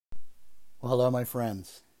Well, hello, my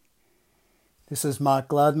friends. This is Mark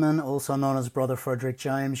Gladman, also known as Brother Frederick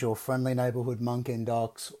James, your friendly neighborhood monk in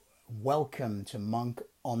Docks. Welcome to Monk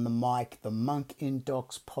on the Mic, the Monk in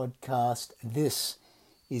Docks podcast. This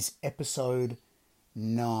is episode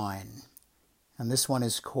 9, and this one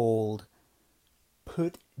is called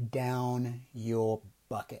Put Down Your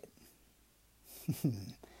Bucket.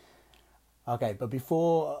 Okay, but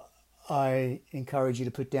before I encourage you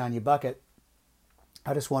to put down your bucket,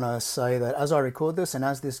 I just want to say that as I record this and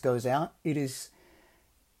as this goes out, it is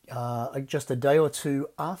just a day or two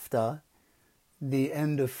after the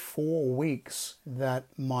end of 4 weeks that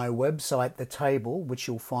my website, The Table, which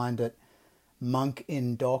you'll find at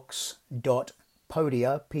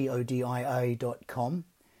monkindocs.podia, Podia.com,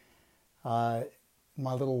 my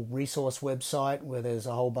little resource website where there's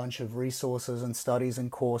a whole bunch of resources and studies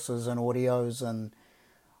and courses and audios and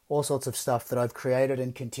all sorts of stuff that I've created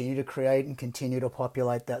and continue to create and continue to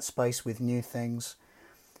populate that space with new things.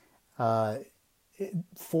 4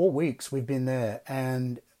 weeks we've been there,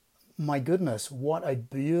 and my goodness, what a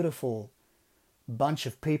beautiful bunch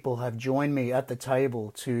of people have joined me at the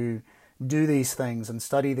table to do these things and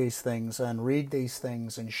study these things and read these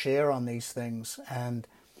things and share on these things. And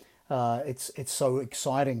it's so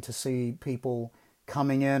exciting to see people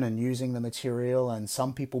coming in and using the material, and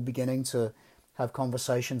some people beginning to have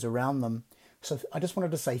conversations around them. So I just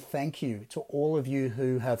wanted to say thank you to all of you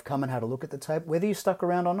who have come and had a look at the tape. Whether you stuck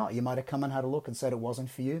around or not, you might have come and had a look and said it wasn't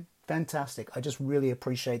for you. Fantastic. I just really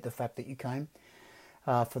appreciate the fact that you came.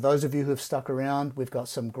 For those of you who have stuck around, we've got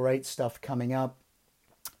some great stuff coming up.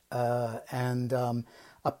 And a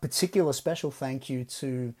particular special thank you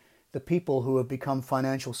to the people who have become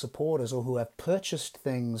financial supporters or who have purchased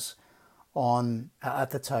things at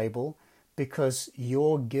the table, because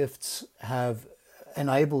your gifts have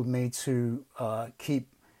enabled me to keep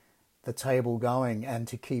the table going and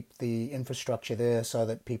to keep the infrastructure there so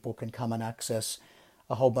that people can come and access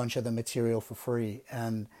a whole bunch of the material for free.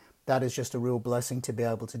 And that is just a real blessing to be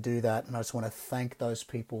able to do that. And I just want to thank those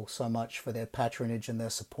people so much for their patronage and their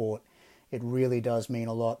support. It really does mean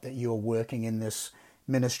a lot that you're working in this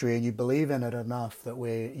ministry and you believe in it enough that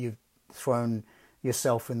you've thrown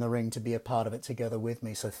yourself in the ring to be a part of it together with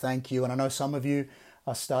me. So thank you. And I know some of you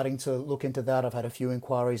are starting to look into that. I've had a few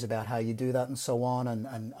inquiries about how you do that and so on.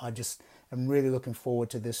 And I just am really looking forward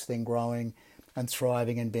to this thing growing and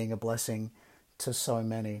thriving and being a blessing to so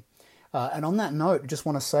many. And on that note, I just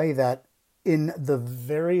want to say that in the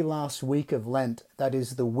very last week of Lent, that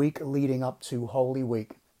is the week leading up to Holy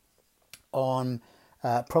Week, on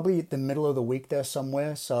probably the middle of the week there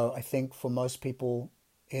somewhere. So I think for most people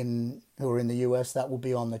who are in the US, that will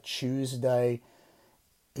be on the Tuesday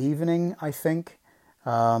evening, I think.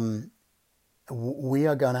 We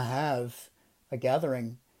are going to have a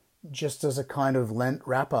gathering just as a kind of Lent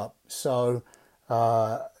wrap-up. So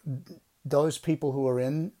those people who are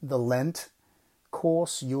in the Lent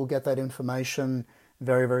course, you'll get that information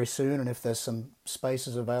very, very soon. And if there's some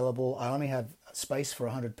spaces available, I only have space for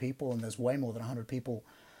 100 people, and there's way more than 100 people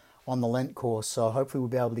on the Lent course, so hopefully we'll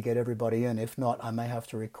be able to get everybody in. If not, I may have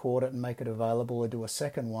to record it and make it available or do a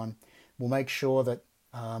second one. We'll make sure that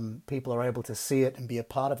people are able to see it and be a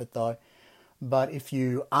part of it, though. But if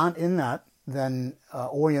you aren't in that, then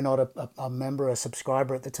or you're not a member, a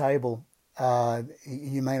subscriber at the table,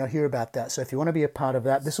 you may not hear about that. So if you want to be a part of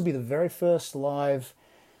that, this will be the very first live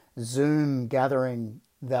Zoom gathering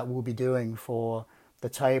that we'll be doing for the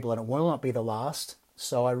table, and it will not be the last.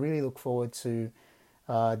 So I really look forward to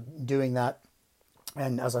doing that.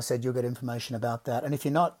 And as I said, you'll get information about that. And if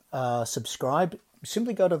you're not subscribed,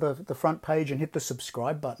 simply go to the front page and hit the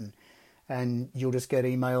subscribe button, and you'll just get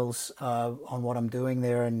emails on what I'm doing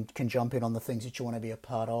there and can jump in on the things that you want to be a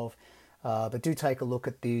part of. But do take a look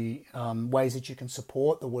at the ways that you can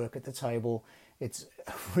support the work at the table. It's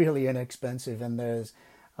really inexpensive, and there's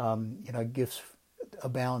gifts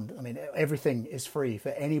abound. I mean, everything is free for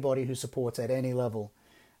anybody who supports at any level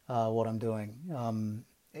what I'm doing,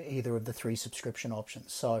 either of the 3 subscription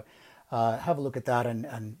options. So have a look at that,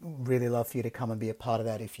 and really love for you to come and be a part of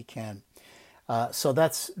that if you can. So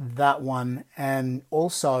that's that one. And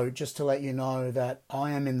also, just to let you know that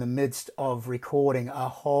I am in the midst of recording a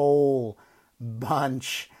whole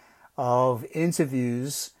bunch of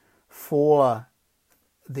interviews for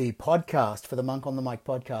the podcast, for the Monk on the Mic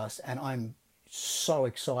podcast, and I'm so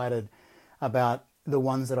excited about the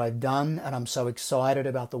ones that I've done, and I'm so excited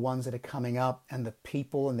about the ones that are coming up, and the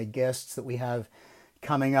people and the guests that we have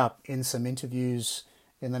coming up in some interviews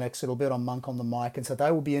in the next little bit on Monk on the Mic. And so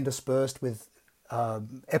they will be interspersed with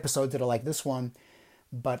episodes that are like this one,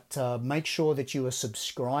 but make sure that you are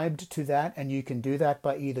subscribed to that, and you can do that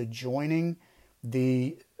by either joining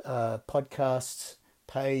the podcasts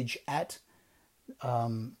page at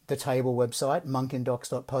the table website,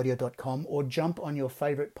 monkindocs.podia.com, or jump on your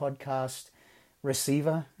favorite podcast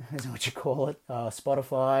receiver, is what you call it,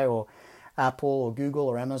 Spotify or Apple or Google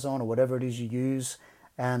or Amazon or whatever it is you use,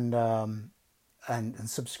 and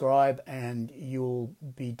subscribe, and you'll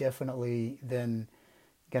be definitely then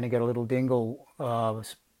going to get a little dingle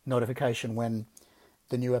notification when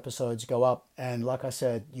the new episodes go up. And like I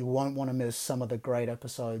said, you won't want to miss some of the great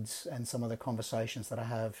episodes and some of the conversations that I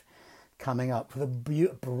have coming up with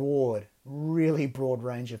a really broad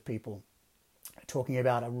range of people, talking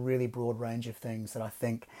about a really broad range of things that I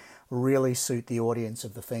think really suit the audience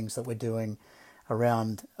of the things that we're doing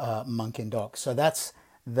around Monk in Docs. So that's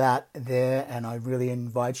that there, and I really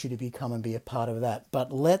invite you to come and be a part of that.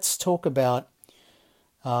 But let's talk about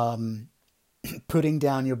putting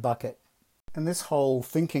down your bucket. And this whole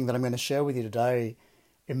thinking that I'm going to share with you today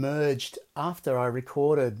emerged after I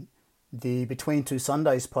recorded the Between Two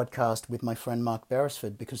Sundays podcast with my friend Mark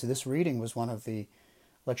Beresford, because this reading was one of the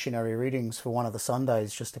lectionary readings for one of the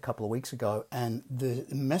Sundays just a couple of weeks ago. And the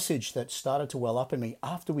message that started to well up in me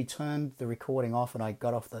after we turned the recording off and I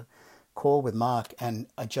got off the call with Mark, and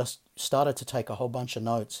I just started to take a whole bunch of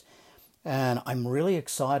notes. And I'm really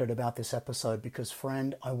excited about this episode because,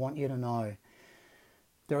 friend, I want you to know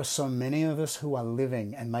there are so many of us who are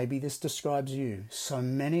living, and maybe this describes you, so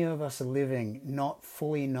many of us are living not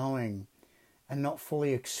fully knowing and not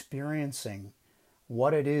fully experiencing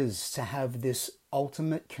what it is to have this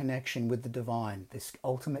ultimate connection with the divine, this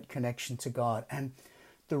ultimate connection to God. And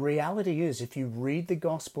the reality is, if you read the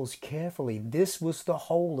Gospels carefully, this was the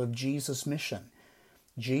whole of Jesus' mission.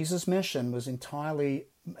 Jesus' mission was entirely,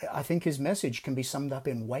 I think his message can be summed up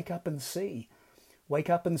in wake up and see. Wake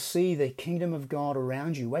up and see the kingdom of God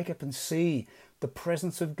around you. Wake up and see the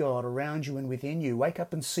presence of God around you and within you. Wake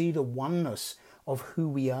up and see the oneness of who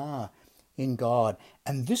we are in God.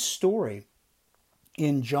 And this story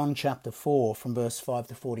in John chapter 4 from verse 5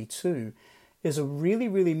 to 42 is a really,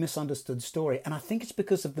 really misunderstood story. And I think it's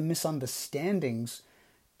because of the misunderstandings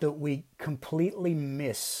that we completely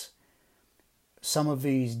miss some of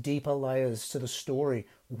these deeper layers to the story,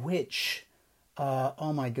 which,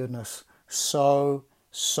 oh my goodness, so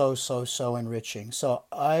enriching. So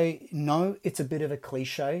I know it's a bit of a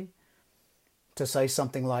cliche to say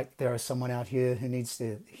something like there is someone out here who needs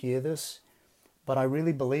to hear this, but I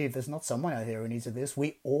really believe there's not someone out here who needs this.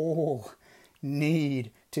 We all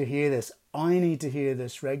need to hear this. I need to hear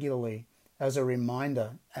this regularly as a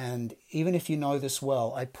reminder. And even if you know this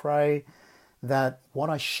well, I pray that what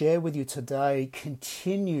I share with you today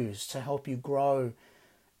continues to help you grow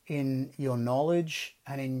in your knowledge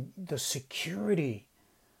and in the security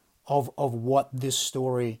of what this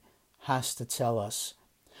story has to tell us.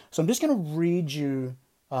 So I'm just going to read you,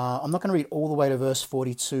 I'm not going to read all the way to verse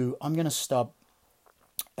 42. I'm going to stop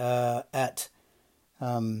at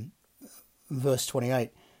verse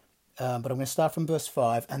 28. But I'm going to start from verse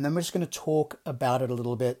 5, and then we're just going to talk about it a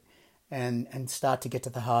little bit and start to get to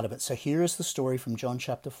the heart of it. So here is the story from John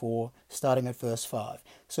chapter 4, starting at verse 5.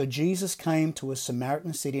 So Jesus came to a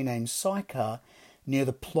Samaritan city named Sychar, near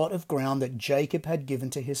the plot of ground that Jacob had given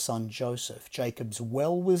to his son Joseph. Jacob's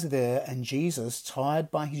well was there, and Jesus,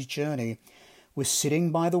 tired by his journey, was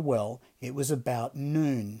sitting by the well. It was about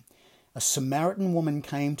noon. A Samaritan woman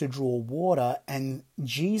came to draw water, and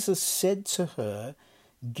Jesus said to her,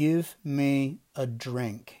 "Give me a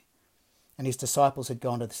drink." And his disciples had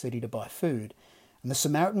gone to the city to buy food. And the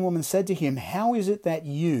Samaritan woman said to him, "How is it that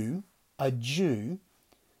you, a Jew,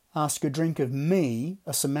 ask a drink of me,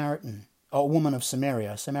 a Samaritan, a woman of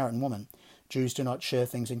Samaria, a Samaritan woman? Jews do not share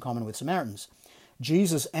things in common with Samaritans."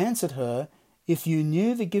 Jesus answered her, "If you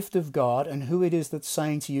knew the gift of God and who it is that's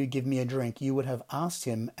saying to you, 'Give me a drink,' you would have asked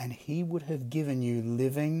him, and he would have given you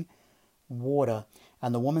living water."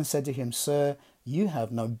 And the woman said to him, "Sir, you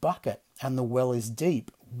have no bucket, and the well is deep.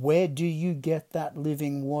 Where do you get that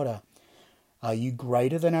living water? Are you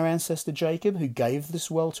greater than our ancestor Jacob, who gave this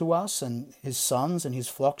well to us, and his sons and his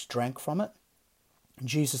flocks drank from it?" And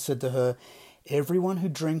Jesus said to her, "Everyone who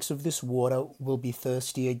drinks of this water will be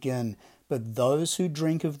thirsty again, but those who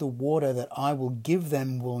drink of the water that I will give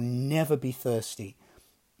them will never be thirsty.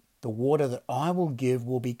 The water that I will give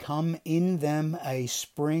will become in them a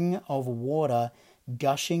spring of water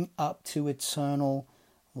gushing up to eternal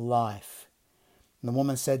life." And the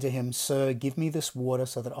woman said to him, "Sir, give me this water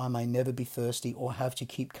so that I may never be thirsty or have to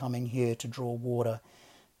keep coming here to draw water."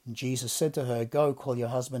 And Jesus said to her, "Go, call your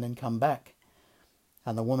husband and come back."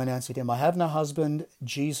 And the woman answered him, "I have no husband."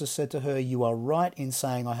 Jesus said to her, "You are right in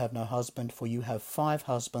saying I have no husband, for you have 5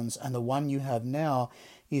 husbands, and the one you have now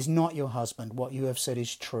is not your husband. What you have said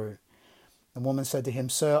is true." The woman said to him,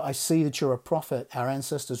 Sir, I see that you're a prophet. Our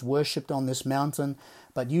ancestors worshipped on this mountain,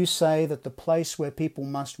 but you say that the place where people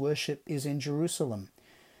must worship is in Jerusalem.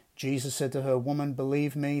 Jesus said to her, Woman,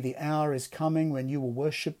 believe me, the hour is coming when you will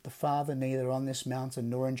worship the Father neither on this mountain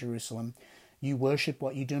nor in Jerusalem. You worship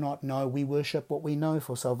what you do not know. We worship what we know,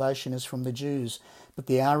 for salvation is from the Jews. But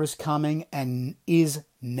the hour is coming and is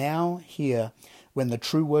now here when the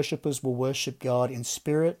true worshippers will worship God in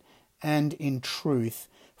spirit and in truth,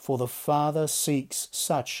 for the Father seeks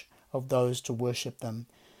such of those to worship them.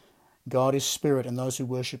 God is spirit, and those who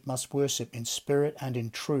worship must worship in spirit and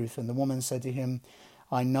in truth. And the woman said to him,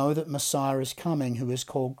 I know that Messiah is coming, who is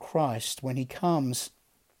called Christ. When he comes,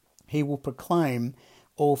 he will proclaim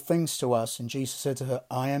all things to us. And Jesus said to her,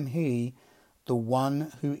 I am he, the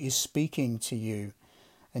one who is speaking to you.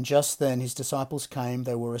 And just then his disciples came.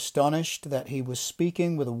 They were astonished that he was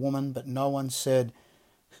speaking with a woman, but no one said,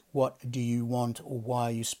 What do you want, or why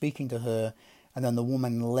are you speaking to her? And then the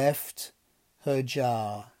woman left her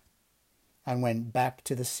jar and went back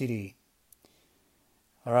to the city.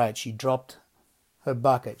 All right, she dropped her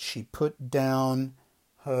bucket. She put down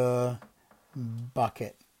her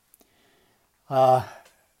bucket.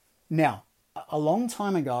 Now, a long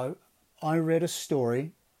time ago, I read a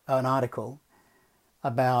story, an article,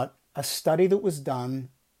 about a study that was done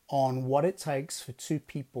on what it takes for two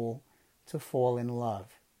people to fall in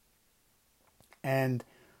love. And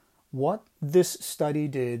what this study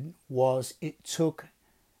did was it took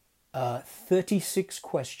 36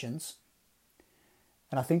 questions,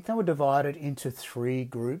 and I think they were divided into 3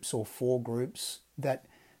 groups or 4 groups that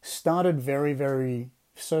started very, very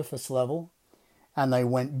surface level, and they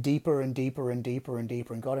went deeper and deeper and deeper and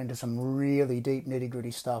deeper and got into some really deep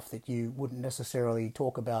nitty-gritty stuff that you wouldn't necessarily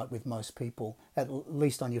talk about with most people, at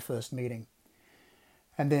least on your first meeting.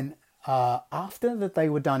 And then after that they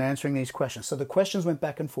were done answering these questions, so the questions went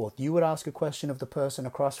back and forth. You would ask a question of the person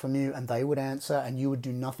across from you and they would answer, and you would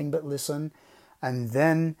do nothing but listen, and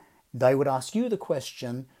then they would ask you the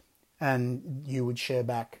question and you would share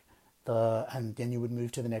back and then you would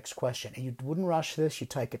move to the next question. And you wouldn't rush this, you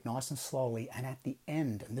take it nice and slowly, and at the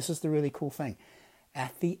end, and this is the really cool thing,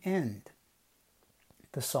 at the end,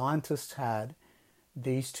 the scientists had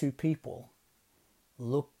these two people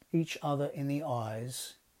look each other in the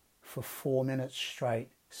eyes for 4 minutes straight,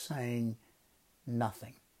 saying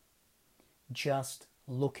nothing, just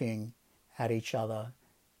looking at each other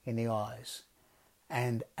in the eyes.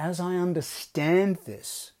 And as I understand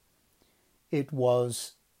this, it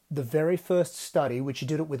was the very first study, which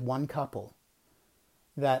did it with one couple,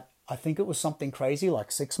 that I think it was something crazy,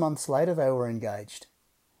 like 6 months later they were engaged.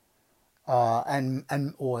 Or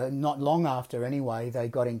not long after anyway, they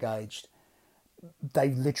got engaged. They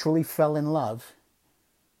literally fell in love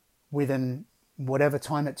within whatever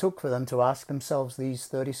time it took for them to ask themselves these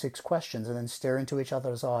 36 questions and then stare into each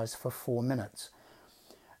other's eyes for 4 minutes.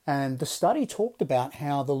 And the study talked about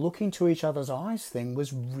how the look into each other's eyes thing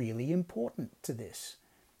was really important to this.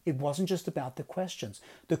 It wasn't just about the questions.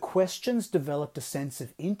 The questions developed a sense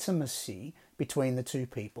of intimacy between the two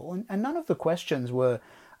people. And none of the questions were,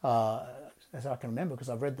 as I can remember, because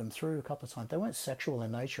I've read them through a couple of times, they weren't sexual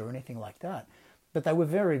in nature or anything like that. But they were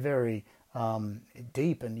very, very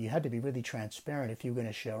deep, and you had to be really transparent if you were going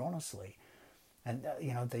to share honestly. And,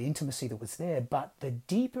 the intimacy that was there. But the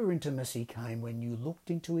deeper intimacy came when you looked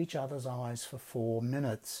into each other's eyes for 4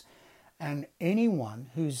 minutes. And anyone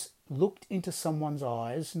who's looked into someone's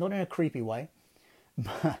eyes, not in a creepy way,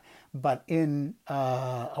 but in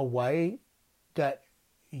a way that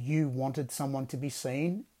you wanted someone to be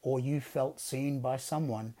seen or you felt seen by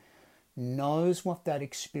someone, knows what that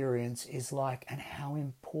experience is like and how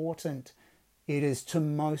important it is to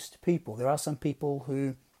most people. There are some people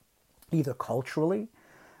who either culturally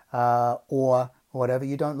or whatever,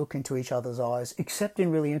 you don't look into each other's eyes except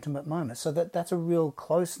in really intimate moments. So that's a real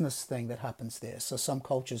closeness thing that happens there. So some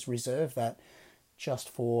cultures reserve that just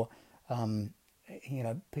for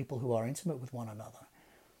people who are intimate with one another.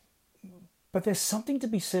 But there's something to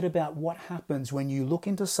be said about what happens when you look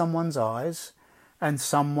into someone's eyes and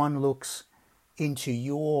someone looks into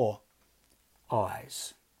your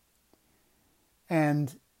eyes.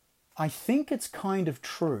 And I think it's kind of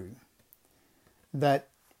true that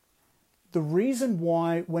the reason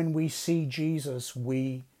why when we see Jesus,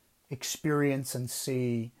 we experience and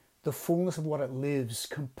see the fullness of what it lives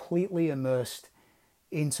completely immersed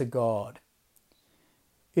into God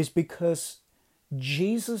is because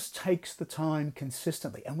Jesus takes the time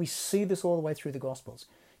consistently, and we see this all the way through the Gospels.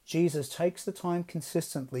 Jesus takes the time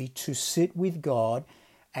consistently to sit with God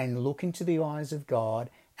and look into the eyes of God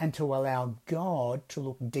and to allow God to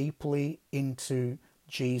look deeply into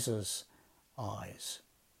Jesus' eyes.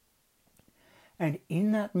 And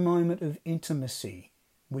in that moment of intimacy,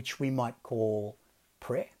 which we might call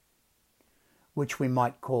prayer, which we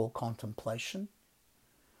might call contemplation,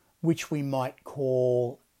 which we might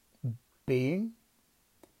call being,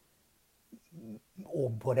 or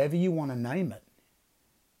whatever you want to name it,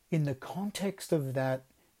 in the context of that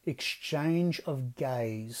exchange of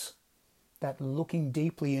gaze, that looking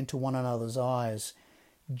deeply into one another's eyes,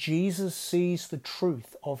 Jesus sees the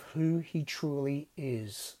truth of who he truly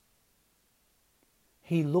is.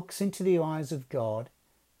 He looks into the eyes of God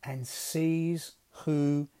and sees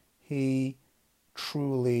who he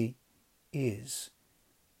truly is.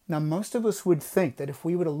 Now, most of us would think that if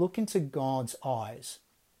we were to look into God's eyes,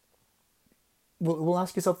 we'll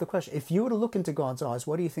ask yourself the question, if you were to look into God's eyes,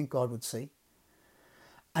 what do you think God would see?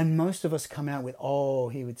 And most of us come out with, oh,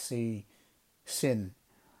 he would see sin,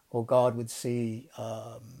 or God would see,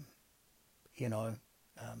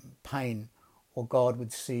 pain, or God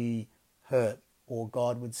would see hurt, or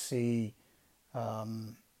God would see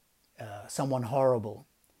someone horrible.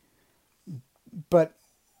 But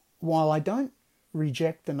while I don't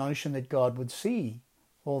reject the notion that God would see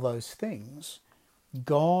all those things,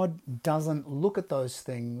 God doesn't look at those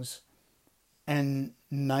things and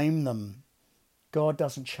name them. God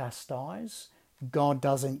doesn't chastise. God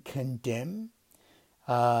doesn't condemn.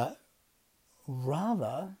 Rather,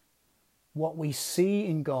 what we see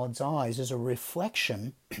in God's eyes is a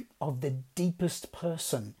reflection of the deepest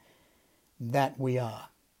person that we are.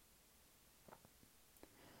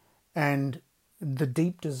 And the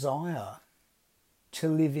deep desire to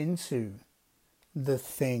live into the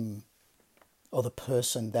thing or the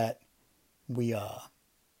person that we are.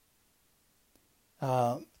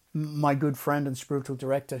 My good friend and spiritual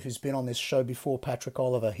director who's been on this show before, Patrick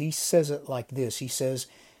Oliver, he says it like this. He says,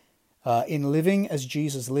 in living as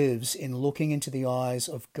Jesus lives, in looking into the eyes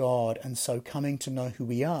of God and so coming to know who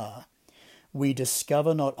we are, we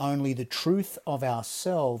discover not only the truth of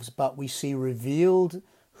ourselves, but we see revealed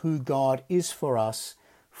who God is for us,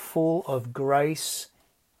 full of grace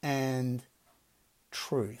and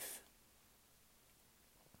truth.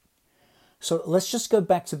 So let's just go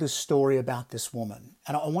back to this story about this woman.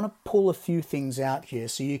 And I want to pull a few things out here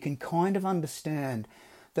so you can kind of understand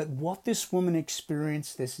that what this woman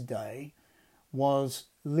experienced this day was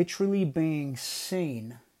literally being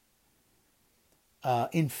seen.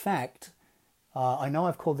 In fact, I know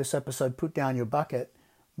I've called this episode Put Down Your Bucket,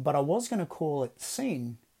 but I was going to call it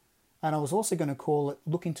Seen, and I was also going to call it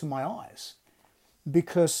Look Into My Eyes,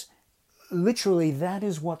 because literally that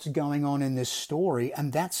is what's going on in this story,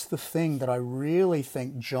 and that's the thing that I really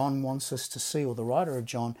think John wants us to see, or the writer of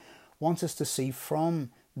John wants us to see from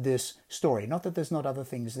this story. Not that there's not other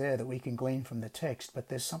things there that we can glean from the text, but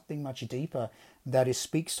there's something much deeper that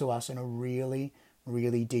speaks to us in a really,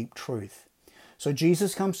 really deep truth. So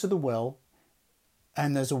Jesus comes to the well,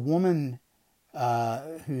 and there's a woman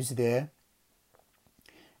who's there,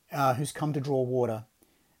 who's come to draw water.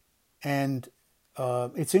 And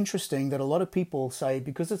it's interesting that a lot of people say,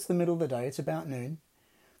 because it's the middle of the day, it's about noon,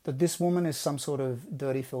 that this woman is some sort of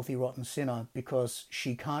dirty, filthy, rotten sinner because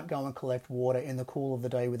she can't go and collect water in the cool of the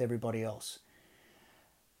day with everybody else.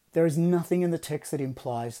 There is nothing in the text that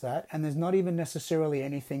implies that, and there's not even necessarily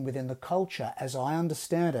anything within the culture, as I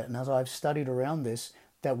understand it, and as I've studied around this,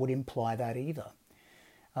 that would imply that either.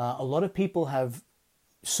 A lot of people have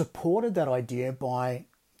supported that idea by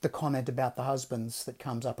the comment about the husbands that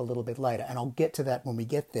comes up a little bit later, and I'll get to that when we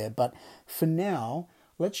get there. But for now,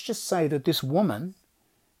 let's just say that this woman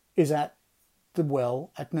is at the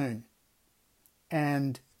well at noon.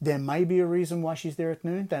 And there may be a reason why she's there at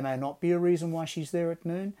noon. There may not be a reason why she's there at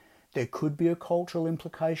noon. There could be a cultural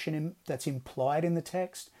implication that's implied in the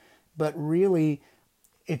text. But really,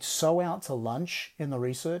 it's so out to lunch in the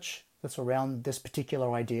research that's around this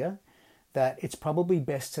particular idea that it's probably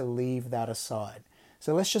best to leave that aside.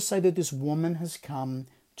 So let's just say that this woman has come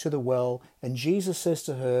to the well and Jesus says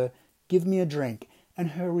to her, "Give me a drink."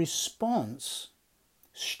 And her response,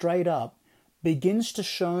 straight up, begins to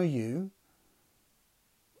show you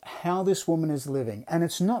how this woman is living. And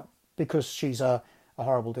it's not because she's a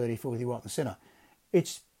horrible, dirty, filthy, rotten sinner.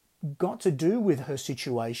 It's got to do with her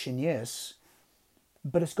situation, yes,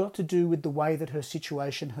 but it's got to do with the way that her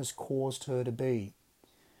situation has caused her to be.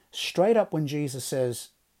 Straight up when Jesus says,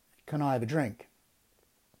 "Can I have a drink?"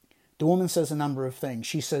 the woman says a number of things.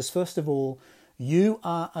 She says, first of all, "You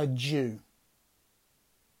are a Jew."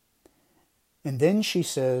 And then she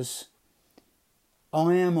says,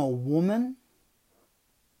 "I am a woman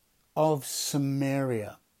of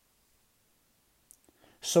Samaria."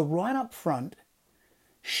 So right up front,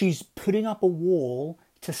 she's putting up a wall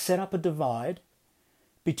to set up a divide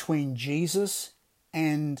between Jesus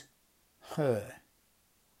and her.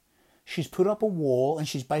 She's put up a wall and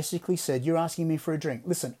she's basically said, you're asking me for a drink.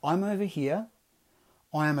 Listen, I'm over here.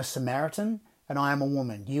 I am a Samaritan and I am a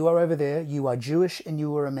woman. You are over there. You are Jewish and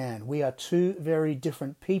you are a man. We are two very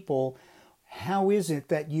different people. How is it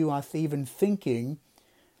that you are even thinking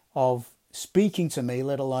of speaking to me,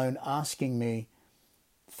 let alone asking me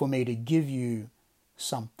for me to give you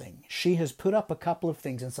something? She has put up a couple of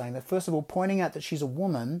things and saying that, first of all, pointing out that she's a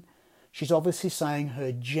woman. She's obviously saying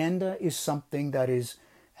her gender is something that is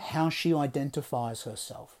how she identifies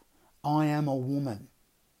herself. I am a woman.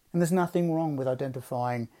 And there's nothing wrong with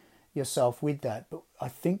identifying yourself with that. But I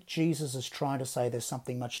think Jesus is trying to say there's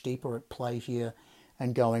something much deeper at play here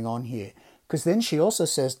and going on here. Because then she also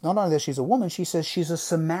says, not only that she's a woman, she says she's a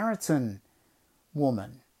Samaritan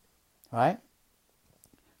woman. Right?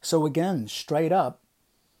 So again, straight up,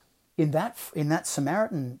 in that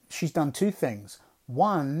Samaritan, she's done two things.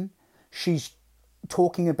 One, she's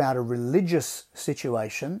talking about a religious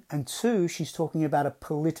situation, and two, she's talking about a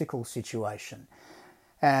political situation.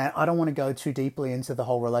 And I don't want to go too deeply into the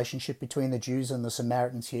whole relationship between the Jews and the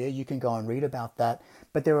Samaritans here. You can go and read about that.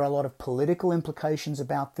 But there are a lot of political implications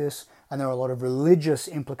about this, and there are a lot of religious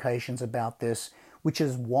implications about this, which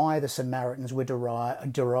is why the Samaritans were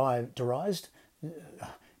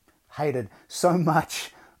hated so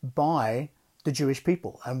much by the Jewish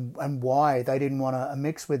people, and why they didn't want to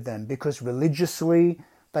mix with them, because religiously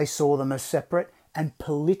they saw them as separate, and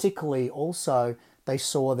politically also they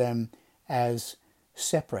saw them as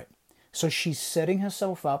separate. So she's setting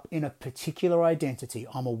herself up in a particular identity.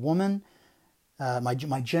 I'm a woman, my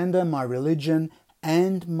gender, my religion,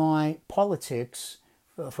 and my politics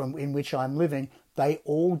from in which I'm living, they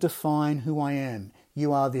all define who I am.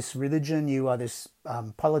 You are this religion, you are this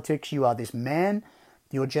politics, you are this man,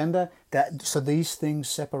 your gender. So these things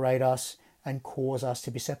separate us and cause us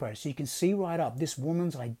to be separated. So you can see right up, this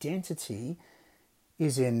woman's identity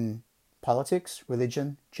is in politics,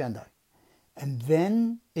 religion, gender. And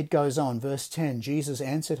then it goes on, verse 10, Jesus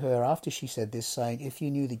answered her after she said this, saying, if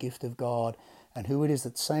you knew the gift of God and who it is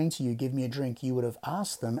that's saying to you, give me a drink, you would have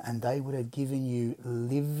asked them and they would have given you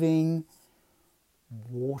living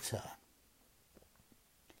water.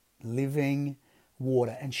 Living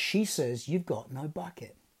water. And she says, you've got no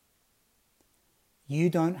bucket. You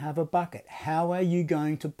don't have a bucket. How are you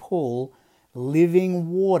going to pull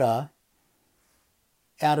living water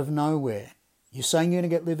out of nowhere? You're saying you're going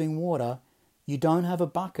to get living water. You don't have a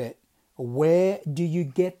bucket. Where do you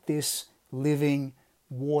get this living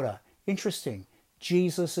water? Interesting.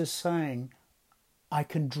 Jesus is saying, I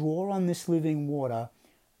can draw on this living water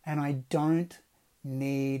and I don't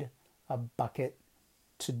need a bucket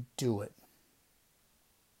to do it.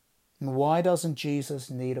 And why doesn't Jesus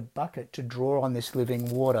need a bucket to draw on this living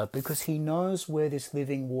water? Because he knows where this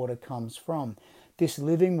living water comes from. This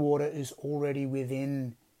living water is already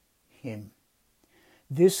within him.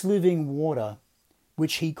 This living water,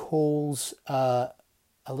 which he calls a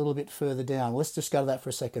little bit further down. Let's just go to that for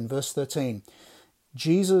a second. Verse 13.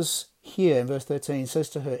 Jesus here in verse 13 says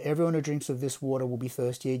to her, everyone who drinks of this water will be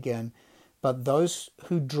thirsty again. But those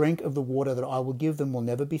who drink of the water that I will give them will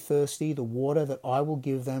never be thirsty. The water that I will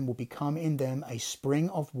give them will become in them a spring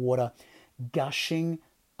of water gushing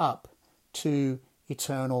up to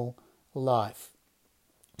eternal life.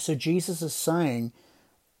 So Jesus is saying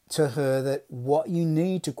to her that what you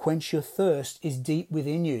need to quench your thirst is deep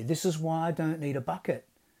within you. This is why I don't need a bucket.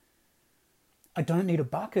 I don't need a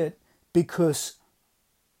bucket because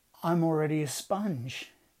I'm already a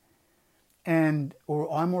sponge.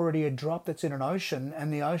 Or I'm already a drop that's in an ocean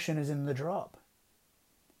and the ocean is in the drop.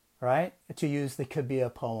 Right? To use the Kabir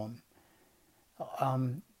poem.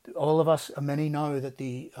 All of us, many know that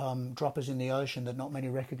the drop is in the ocean, that not many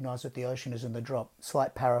recognize that the ocean is in the drop.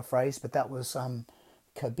 Slight paraphrase, but that was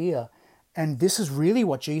Kabir. And this is really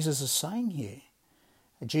what Jesus is saying here.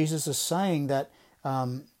 Jesus is saying that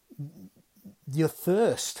your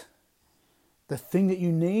thirst, the thing that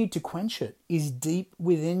you need to quench it, is deep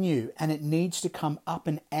within you and it needs to come up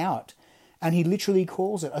and out. And he literally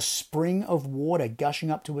calls it a spring of water gushing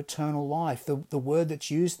up to eternal life. The word that's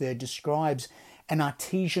used there describes an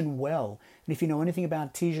artesian well. And if you know anything about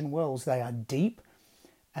artesian wells, they are deep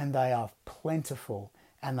and they are plentiful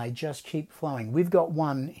and they just keep flowing. We've got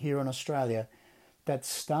one here in Australia that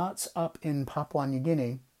starts up in Papua New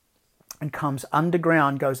Guinea and comes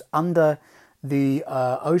underground, goes under the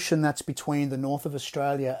ocean that's between the north of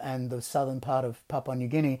Australia and the southern part of Papua New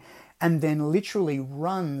Guinea, and then literally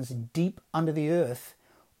runs deep under the earth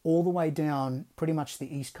all the way down pretty much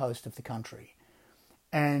the east coast of the country.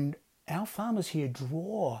 And our farmers here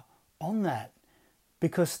draw on that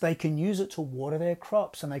because they can use it to water their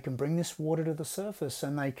crops and they can bring this water to the surface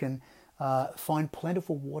and they can find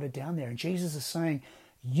plentiful water down there. And Jesus is saying,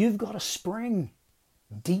 you've got a spring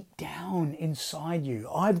deep down inside you.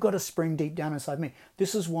 I've got a spring deep down inside me.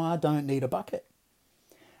 This is why I don't need a bucket.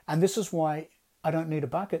 And this is why I don't need a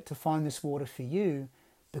bucket to find this water for you,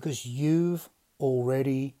 because you've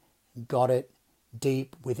already got it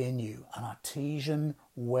deep within you. An artesian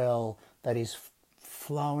well that is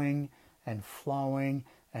flowing and flowing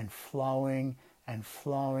and flowing and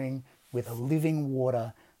flowing with a living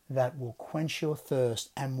water that will quench your thirst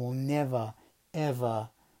and will never, ever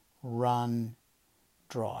run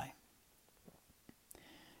dry.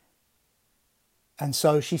 And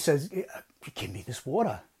so she says, give me this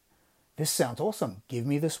water. This sounds awesome. Give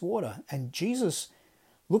me this water. And Jesus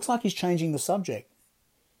looks like he's changing the subject.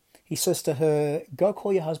 He says to her, go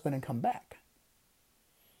call your husband and come back.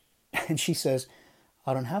 And she says,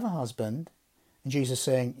 I don't have a husband. And Jesus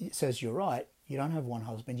says, you're right. You don't have one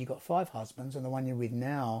husband. You've got 5 husbands, and the one you're with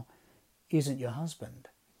now isn't your husband.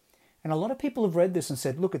 And a lot of people have read this and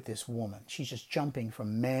said, look at this woman. She's just jumping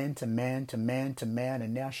from man to man to man to man,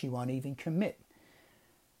 and now she won't even commit.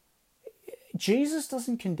 Jesus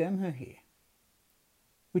doesn't condemn her here,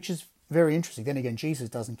 which is very interesting. Then again, Jesus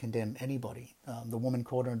doesn't condemn anybody. The woman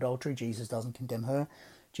caught in adultery, Jesus doesn't condemn her.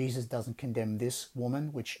 Jesus doesn't condemn this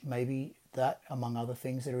woman, which maybe that, among other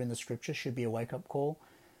things that are in the scripture, should be a wake-up call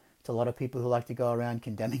to a lot of people who like to go around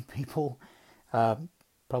condemning people.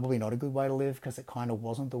 Probably not a good way to live, because it kind of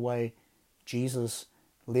wasn't the way Jesus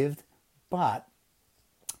lived. But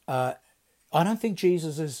I don't think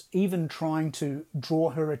Jesus is even trying to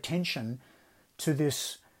draw her attention to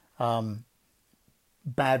this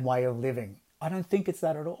bad way of living. I don't think it's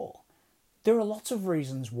that at all. There are lots of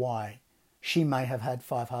reasons why she may have had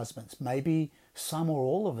 5 husbands. Maybe some or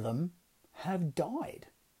all of them have died.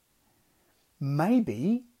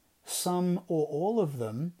 Maybe some or all of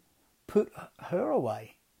them put her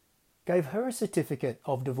away, gave her a certificate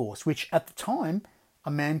of divorce, which at the time a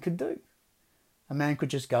man could do. A man could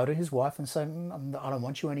just go to his wife and say, I don't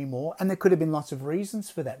want you anymore. And there could have been lots of reasons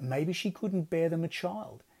for that. Maybe she couldn't bear them a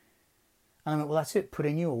child. And I went, well, that's it.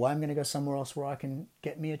 Putting you away. I'm going to go somewhere else where I can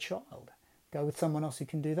get me a child. Go with someone else who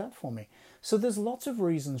can do that for me. So there's lots of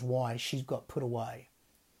reasons why she's got put away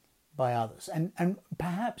by others. And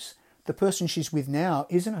perhaps the person she's with now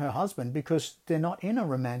isn't her husband because they're not in a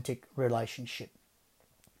romantic relationship.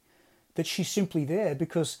 That she's simply there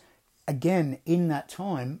because, again, in that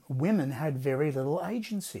time, women had very little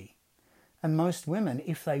agency. And most women,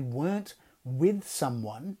 if they weren't with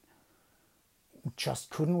someone, just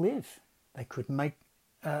couldn't live. They couldn't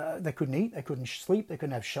they couldn't eat, they couldn't sleep, they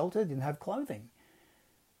couldn't have shelter, didn't have clothing.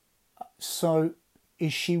 So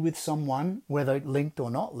is she with someone, whether linked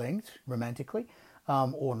or not linked romantically,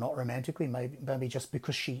 or not romantically, maybe just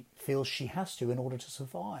because she feels she has to in order to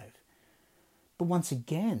survive? But once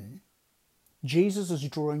again, Jesus is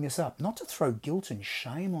drawing this up, not to throw guilt and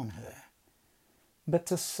shame on her, but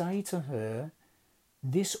to say to her,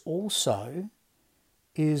 this also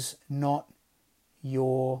is not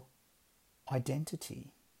your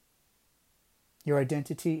identity. Your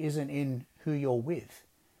identity isn't in who you're with.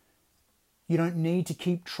 You don't need to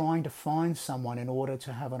keep trying to find someone in order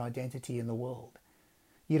to have an identity in the world.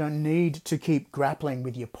 You don't need to keep grappling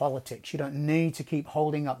with your politics. You don't need to keep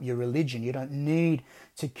holding up your religion. You don't need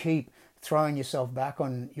to keep throwing yourself back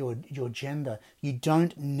on your gender. You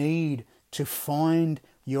don't need to find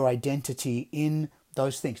your identity in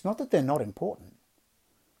those things. Not that they're not important.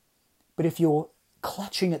 But if you're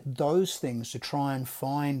clutching at those things to try and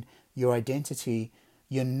find your identity,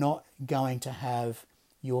 you're not going to have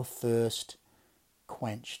your thirst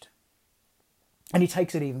quenched. And he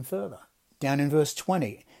takes it even further. Down in verse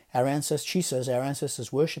 20, she says, our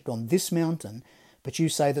ancestors worshipped on this mountain, but you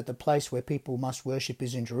say that the place where people must worship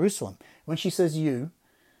is in Jerusalem. When she says you,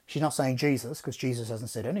 she's not saying Jesus, because Jesus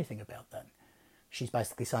hasn't said anything about that. She's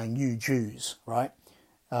basically saying you Jews, right?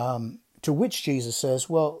 To which Jesus says,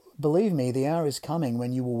 well, believe me, the hour is coming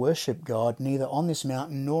when you will worship God neither on this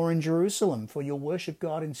mountain nor in Jerusalem, for you'll worship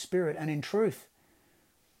God in spirit and in truth.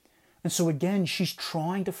 And so again, she's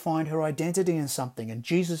trying to find her identity in something, and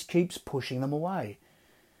Jesus keeps pushing them away.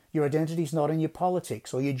 Your identity is not in your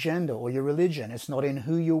politics or your gender or your religion. It's not in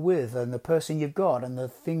who you're with and the person you've got and the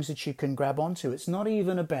things that you can grab onto. It's not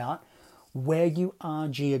even about where you are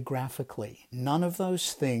geographically. None of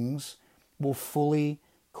those things will fully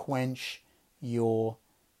quench your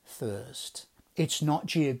thirst. It's not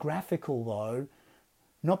geographical, though,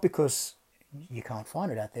 not because you can't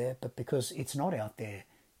find it out there, but because it's not out there.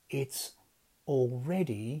 It's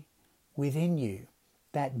already within you,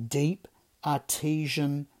 that deep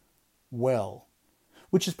artesian well,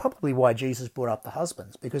 which is probably why Jesus brought up the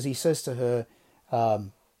husbands, because he says to her,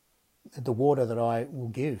 the water that I will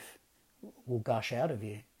give will gush out of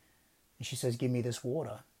you. And she says, give me this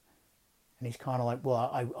water. And he's kind of like,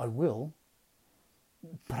 well, I will,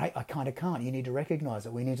 but I kind of can't. You need to recognize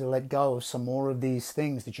it. We need to let go of some more of these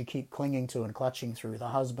things that you keep clinging to and clutching through, the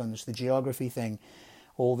husbands, the geography thing,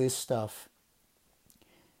 all this stuff.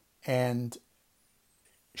 And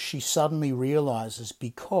she suddenly realizes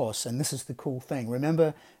because, and this is the cool thing,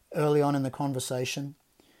 remember early on in the conversation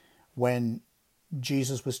when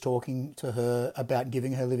Jesus was talking to her about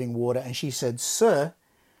giving her living water, and she said, "Sir,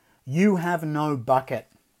 you have no bucket."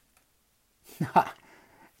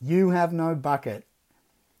 You have no bucket.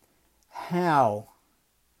 How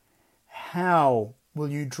will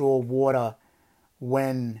you draw water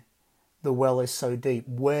when the well is so deep?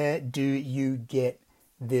 Where do you get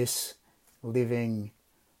this living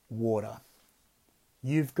water?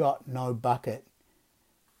 You've got no bucket.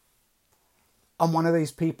 I'm one of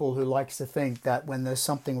these people who likes to think that when there's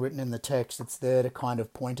something written in the text, it's there to kind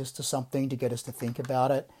of point us to something, to get us to think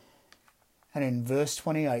about it. And in verse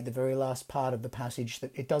 28, the very last part of the passage,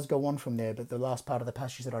 that it does go on from there, but the last part of the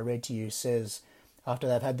passage that I read to you says, after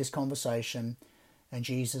they've had this conversation, and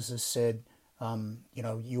Jesus has said,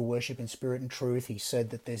 you worship in spirit and truth. He said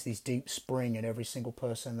that there's this deep spring in every single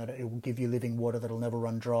person, that it will give you living water that'll never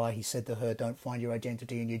run dry. He said to her, don't find your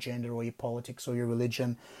identity in your gender or your politics or your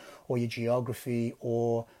religion or your geography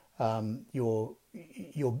or your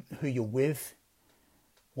who you're with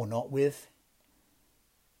or not with.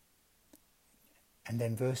 And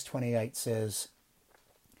then verse 28 says,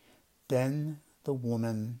 then the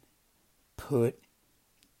woman put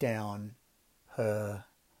down her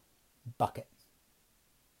bucket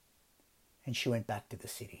and she went back to the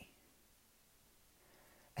city.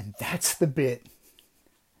 And that's the bit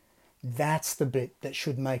that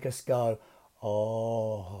should make us go,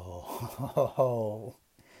 oh,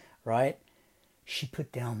 right? She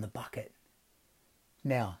put down the bucket.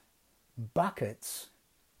 Now, buckets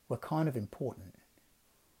were kind of important,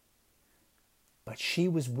 but she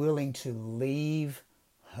was willing to leave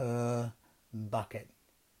her bucket.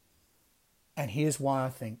 And here's why I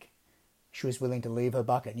think she was willing to leave her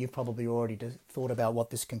bucket. You've probably already thought about what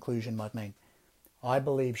this conclusion might mean. I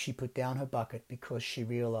believe she put down her bucket because she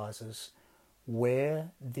realizes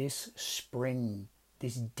where this spring,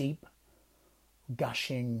 this deep,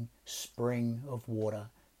 gushing spring of water,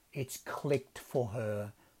 it's clicked for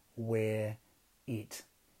her where it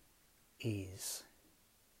is.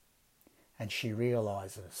 And she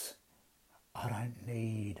realizes, I don't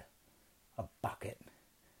need a bucket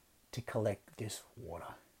to collect this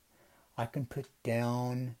water. I can put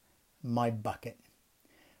down my bucket.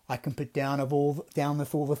 I can put down all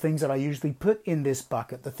the things that I usually put in this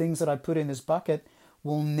bucket. The things that I put in this bucket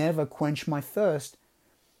will never quench my thirst.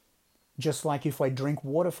 Just like if I drink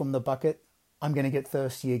water from the bucket, I'm going to get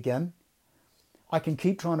thirsty again. I can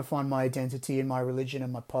keep trying to find my identity in my religion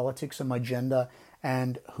and my politics and my gender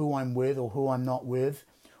and who I'm with or who I'm not with,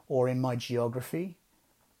 or in my geography.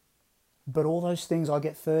 But all those things, I'll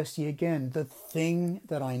get thirsty again. The thing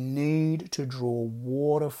that I need to draw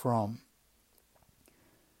water from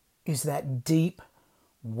is that deep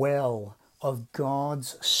well of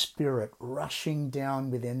God's Spirit rushing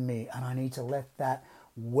down within me. And I need to let that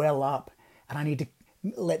well up. And I need to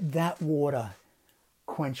let that water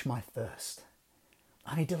quench my thirst.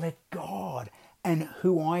 I need to let God and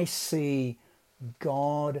who I see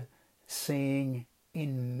God seeing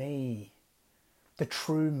in me, the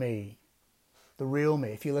true me, the real me.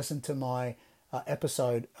 If you listen to my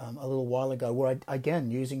episode a little while ago, where I, again,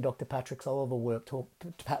 using Dr. Patrick Oliver's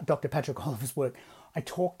work, I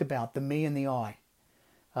talked about the me and the I.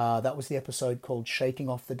 That was the episode called Shaking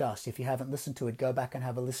Off the Dust. If you haven't listened to it, go back and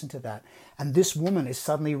have a listen to that. And this woman is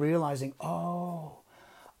suddenly realizing, oh,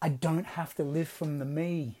 I don't have to live from the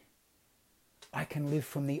me. I can live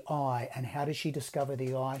from the I. And how did she discover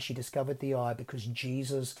the I? She discovered the I because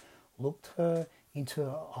Jesus looked her into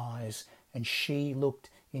her eyes and she looked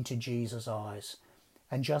into Jesus' eyes.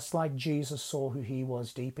 And just like Jesus saw who he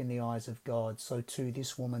was deep in the eyes of God, so too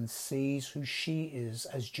this woman sees who she is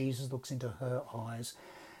as Jesus looks into her eyes.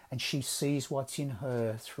 And she sees what's in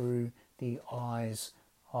her through the eyes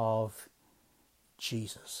of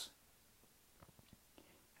Jesus.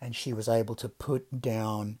 And she was able to put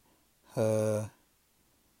down her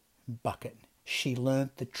bucket. She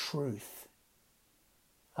learnt the truth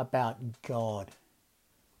about God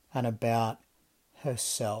and about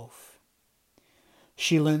herself.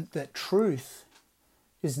 She learnt that truth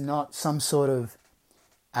is not some sort of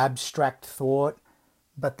abstract thought,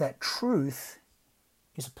 but that truth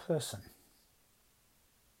is a person.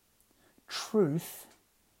 Truth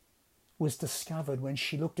was discovered when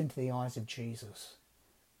she looked into the eyes of Jesus.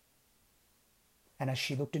 And as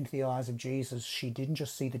she looked into the eyes of Jesus, she didn't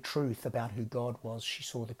just see the truth about who God was, she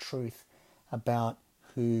saw the truth about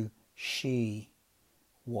who she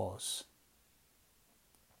was.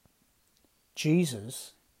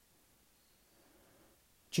 Jesus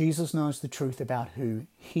knows the truth about who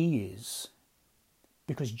he is,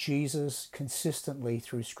 because Jesus consistently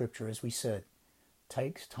through Scripture, as we said,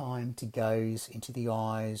 takes time to gaze into the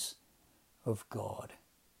eyes of God.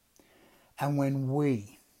 And when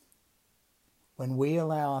we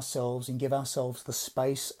allow ourselves and give ourselves the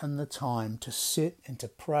space and the time to sit and to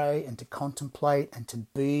pray and to contemplate and to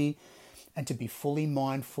be fully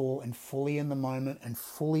mindful and fully in the moment and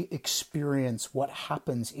fully experience what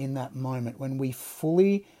happens in that moment, when we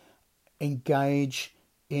fully engage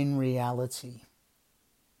in reality,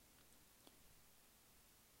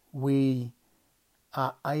 we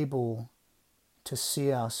are able to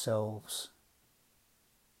see ourselves,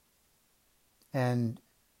 and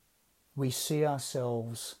we see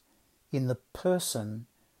ourselves in the person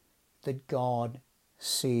that God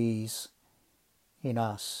sees in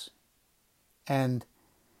us. And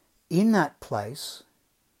in that place,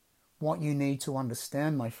 what you need to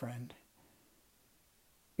understand, my friend,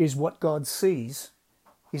 is what God sees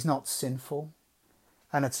is not sinful,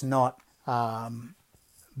 and it's not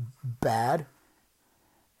bad,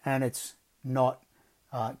 and it's not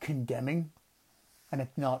condemning, and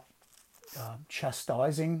it's not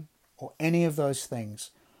chastising or any of those things.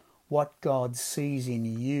 What God sees in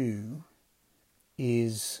you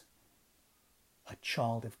is a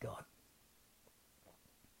child of God.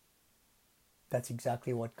 That's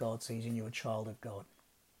exactly what God sees in you, a child of God.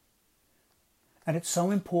 And it's so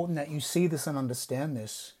important that you see this and understand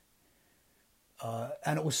this.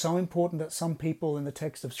 And it was so important that some people in the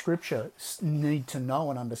text of Scripture need to know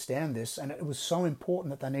and understand this. And it was so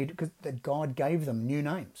important that God gave them new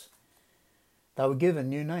names. They were given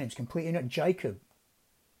new names completely. Jacob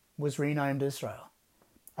was renamed Israel.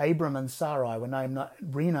 Abram and Sarai were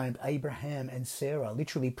renamed Abraham and Sarah,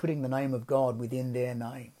 literally putting the name of God within their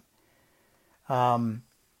name.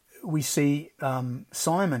 We see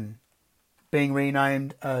Simon being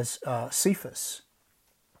renamed as Cephas.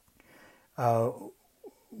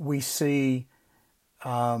 We see,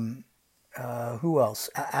 who else?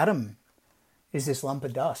 Adam is this lump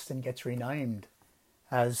of dust and gets renamed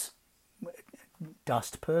as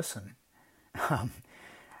dust person.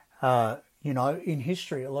 In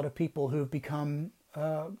history, a lot of people who have become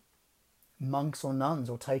monks or nuns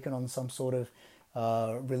or taken on some sort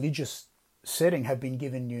of religious setting have been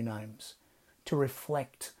given new names to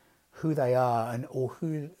reflect who they are or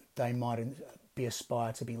who they might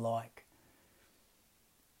aspire to be like.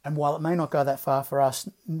 And while it may not go that far for us,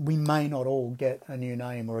 we may not all get a new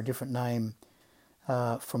name or a different name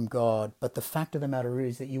from God. But the fact of the matter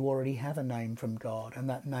is that you already have a name from God, and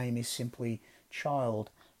that name is simply child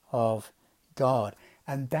of God.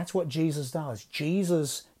 And that's what Jesus does.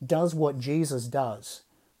 Jesus does what Jesus does,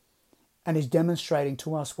 and is demonstrating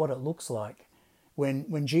to us what it looks like.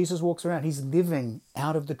 When Jesus walks around, he's living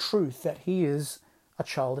out of the truth that he is a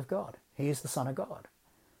child of God. He is the Son of God.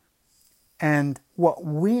 And what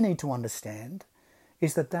we need to understand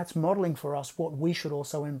is that that's modeling for us what we should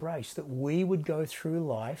also embrace, that we would go through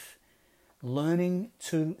life learning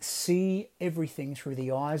to see everything through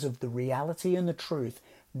the eyes of the reality and the truth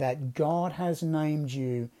that God has named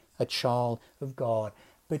you a child of God.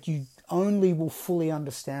 But you only will fully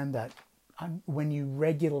understand that when you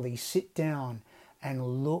regularly sit down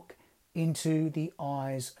and look into the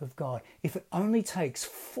eyes of God. If it only takes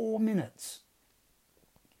 4 minutes,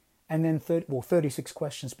 and then 36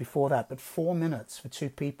 questions before that, but 4 minutes for two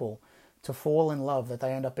people to fall in love that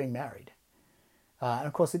they end up being married. And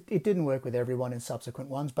of course, it didn't work with everyone in subsequent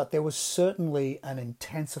ones, but there was certainly an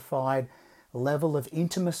intensified level of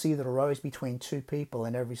intimacy that arose between two people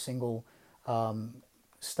in every single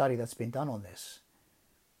study that's been done on this.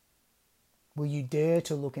 Will you dare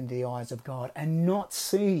to look into the eyes of God and not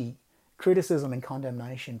see criticism and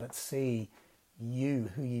condemnation, but see you,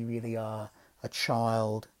 who you really are, a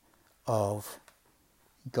child of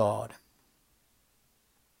God?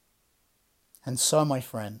 And so, my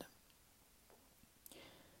friend,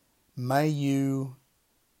 may you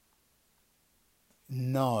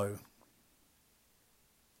know,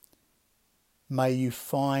 may you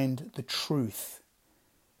find the truth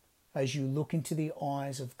as you look into the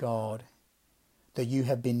eyes of God, that you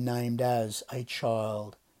have been named as a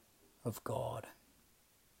child of God.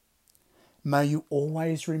 May you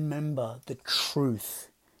always remember the truth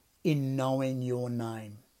in knowing your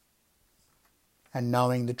name, and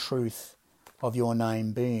knowing the truth of your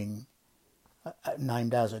name being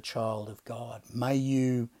named as a child of God. May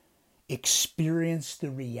you experience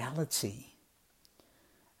the reality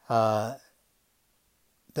that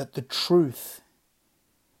the truth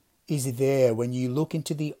is there when you look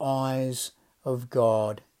into the eyes of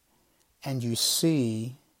God and you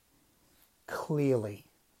see clearly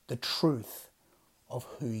the truth of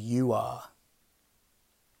who you are.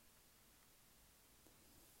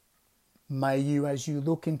 May you, as you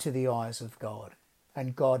look into the eyes of God,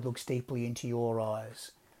 and God looks deeply into your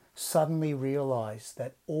eyes, suddenly realize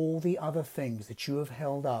that all the other things that you have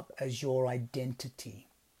held up as your identity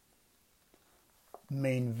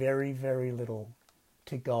mean very, very little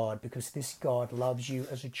to God, because this God loves you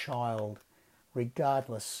as a child,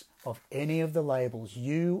 regardless of any of the labels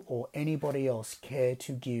you or anybody else care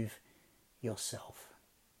to give yourself.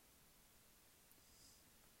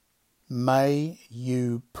 May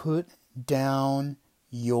you put down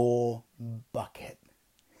your bucket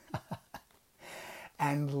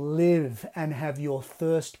and live and have your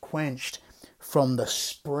thirst quenched from the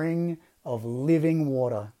spring of living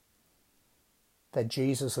water that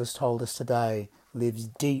Jesus has told us today lives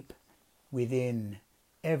deep within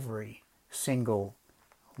every single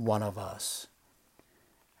one of us.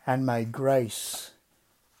 And may grace,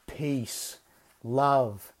 peace,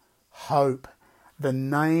 love, hope, the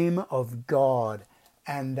name of God,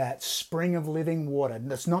 and that spring of living water,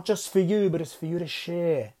 and it's not just for you, but it's for you to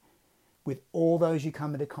share with all those you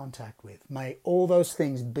come into contact with. May all those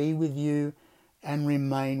things be with you and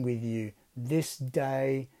remain with you this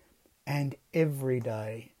day and every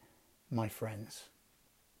day, my friends.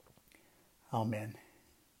 Amen.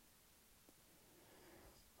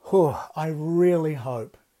 I really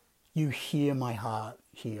hope you hear my heart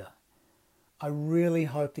here. I really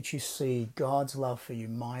hope that you see God's love for you,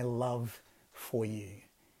 my love for you.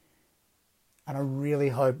 And I really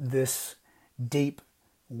hope this deep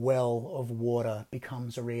well of water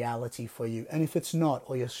becomes a reality for you. And if it's not,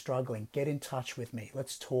 or you're struggling, get in touch with me.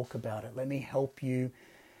 Let's talk about it. Let me help you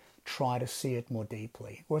try to see it more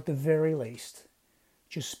deeply. Or at the very least,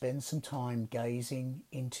 just spend some time gazing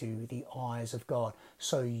into the eyes of God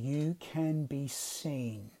so you can be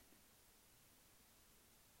seen.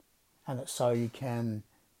 And that so you can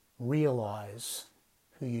realize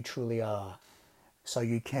who you truly are. So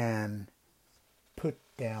you can put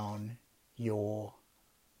down your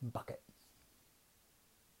bucket.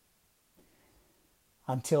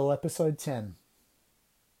 Until episode 10,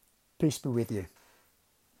 peace be with you.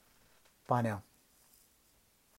 Bye now.